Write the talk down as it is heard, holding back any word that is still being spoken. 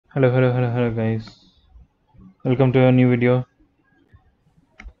Hello guys. Welcome to a new video.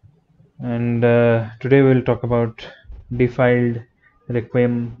 And today we'll talk about Defiled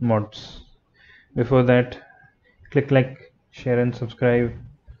Requiem mods. Before that, click like, share and subscribe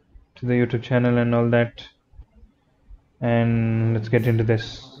to the YouTube channel and all that. And let's get into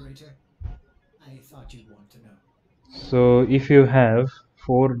this. Operator, I thought you'd want to know. So if you have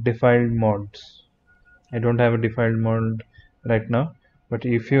 4 defiled mods, I don't have a defiled mod right now, but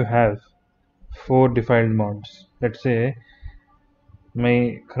if you have 4 defiled mods, let's say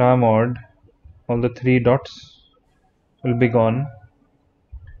my Kra mod, all the 3 dots will be gone,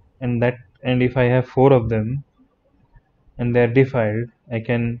 and if I have 4 of them and they are defiled, I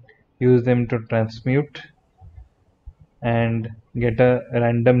can use them to transmute and get a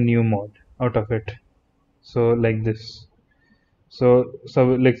random new mod out of it. So like this. So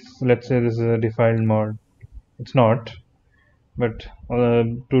let's say this is a defiled mod. It's not, but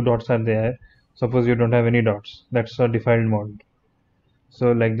 2 dots are there. Suppose you don't have any dots. That's a defiled mod.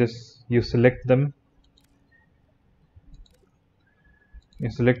 So like this, you select them. You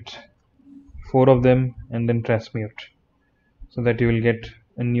select 4 of them and then transmute, so that you will get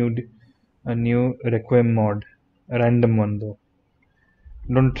a new Requiem mod, a random one though.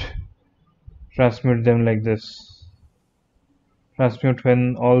 Don't transmute them like this. Transmute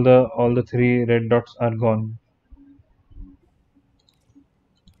when all the 3 red dots are gone.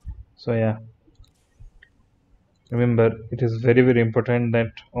 So yeah, remember, it is very important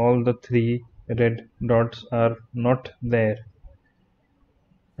that all the 3 red dots are not there,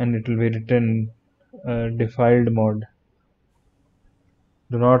 and it will be written defiled mod.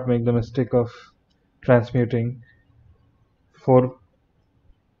 Do not make the mistake of transmuting 4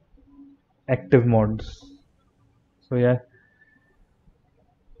 active mods. So yeah,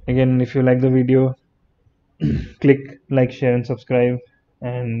 again, if you like the video, click like, share and subscribe,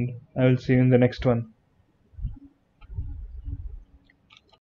 and I will see you in the next one.